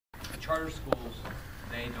charter schools,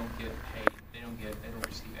 they don't get paid. They don't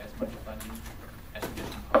receive as much funding as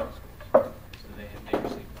traditional public schools. So they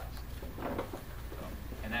receive less. So,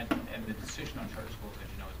 and the decision on charter schools,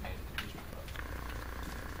 as you know, is made at the district level.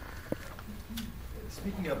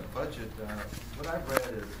 Speaking of budget, what I've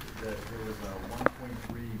read is that there was a $1.3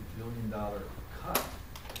 billion cut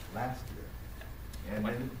last year. And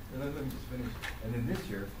then, let me just finish. And then this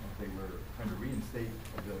year, they were trying to reinstate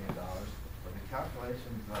 $1 billion. But the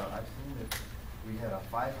calculations, I've seen that we had a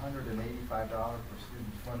 $585 per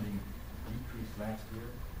student funding decrease last year.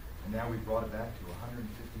 And now we brought it back to $150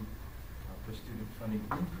 per student funding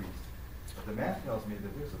increase. But the math tells me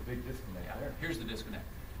that there's a big disconnect there. Here's the disconnect.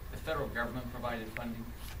 The federal government provided funding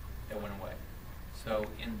that went away. So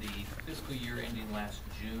in the fiscal year ending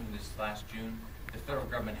this last June, the federal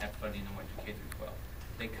government had funding that went to K through 12.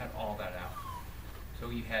 They cut all that out. So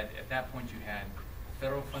you had, at that point, you had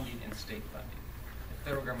federal funding and state funding. The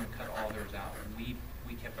federal government cut all theirs out. We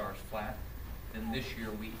kept ours flat. Then this year,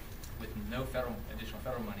 with no additional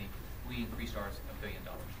federal money, we increased ours $1 billion.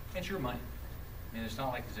 It's your money. I mean, it's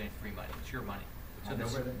not like there's any free money. It's your money. So I know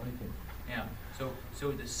where that money came from. Yeah.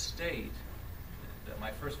 So the state,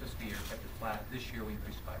 my first fiscal year, kept it flat. This year we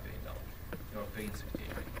increased $5 billion. $1.68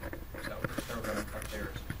 billion. So the federal government cut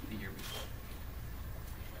theirs the year before.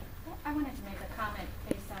 Well, I wanted to make a comment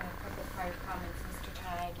based on a couple of prior comments, Mr.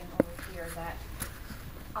 Tagg and over here, that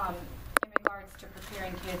in regards to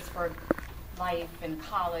preparing kids for life and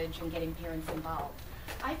college and getting parents involved.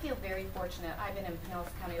 I feel very fortunate. I've been in Pinellas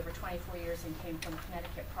County over 24 years and came from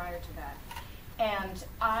Connecticut prior to that. And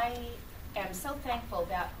I am so thankful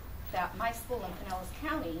that my school in Pinellas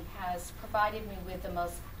County has provided me with the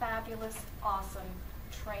most fabulous, awesome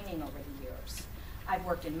training over the years. I've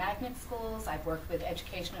worked in magnet schools, I've worked with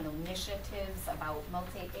educational initiatives about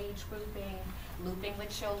multi-age grouping, looping with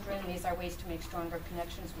children. These are ways to make stronger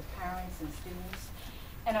connections with parents and students.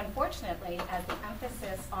 And unfortunately, as the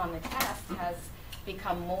emphasis on the test has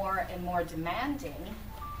become more and more demanding,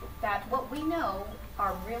 that what we know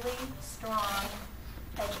are really strong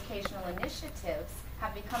educational initiatives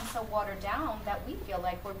have become so watered down that we feel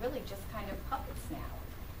like we're really just kind of puppets now.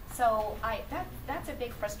 So that's a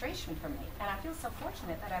big frustration for me, and I feel so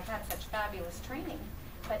fortunate that I've had such fabulous training.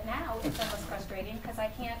 But now it's almost frustrating because I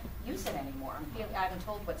can't use it anymore. I'm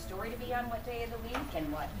told what story to be on what day of the week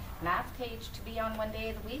and what math page to be on one day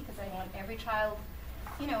of the week, because I want every child,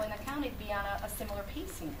 in the county to be on a similar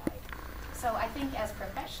pacing guide. So I think as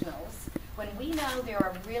professionals, when we know there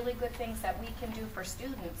are really good things that we can do for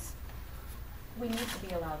students, we need to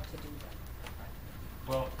be allowed to do them.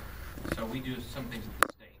 Well, so we do some things at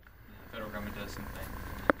the state. The federal government does some things,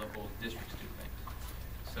 and the local districts do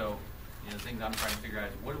things. So, the things I'm trying to figure out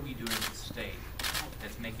is what are we doing at the state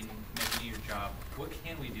that's making your job, what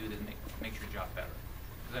can we do that makes your job better?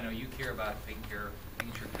 Because I know you care about making sure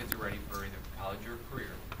kids are ready for either college or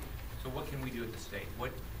career. So what can we do at the state?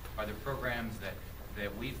 What are the programs that the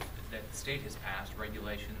state has passed,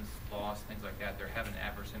 regulations, laws, things like that, they're having an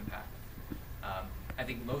adverse impact? I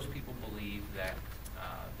think most people believe that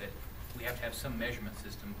we have to have some measurement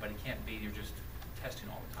system, but it can't be you're just testing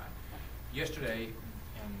all the time. Yesterday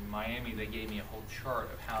in Miami, they gave me a whole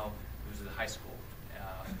chart of how it was at the high school.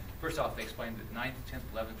 First off, they explained that 9th, 10th,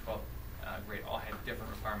 11th, 12th grade all had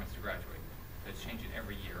different requirements to graduate. So it's changing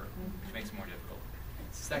every year, which makes it more difficult.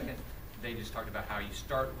 Second, they just talked about how you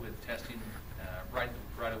start with testing right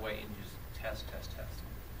away and you just test.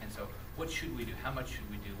 And so what should we do? How much should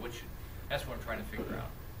we do? That's what I'm trying to figure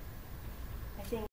out. I think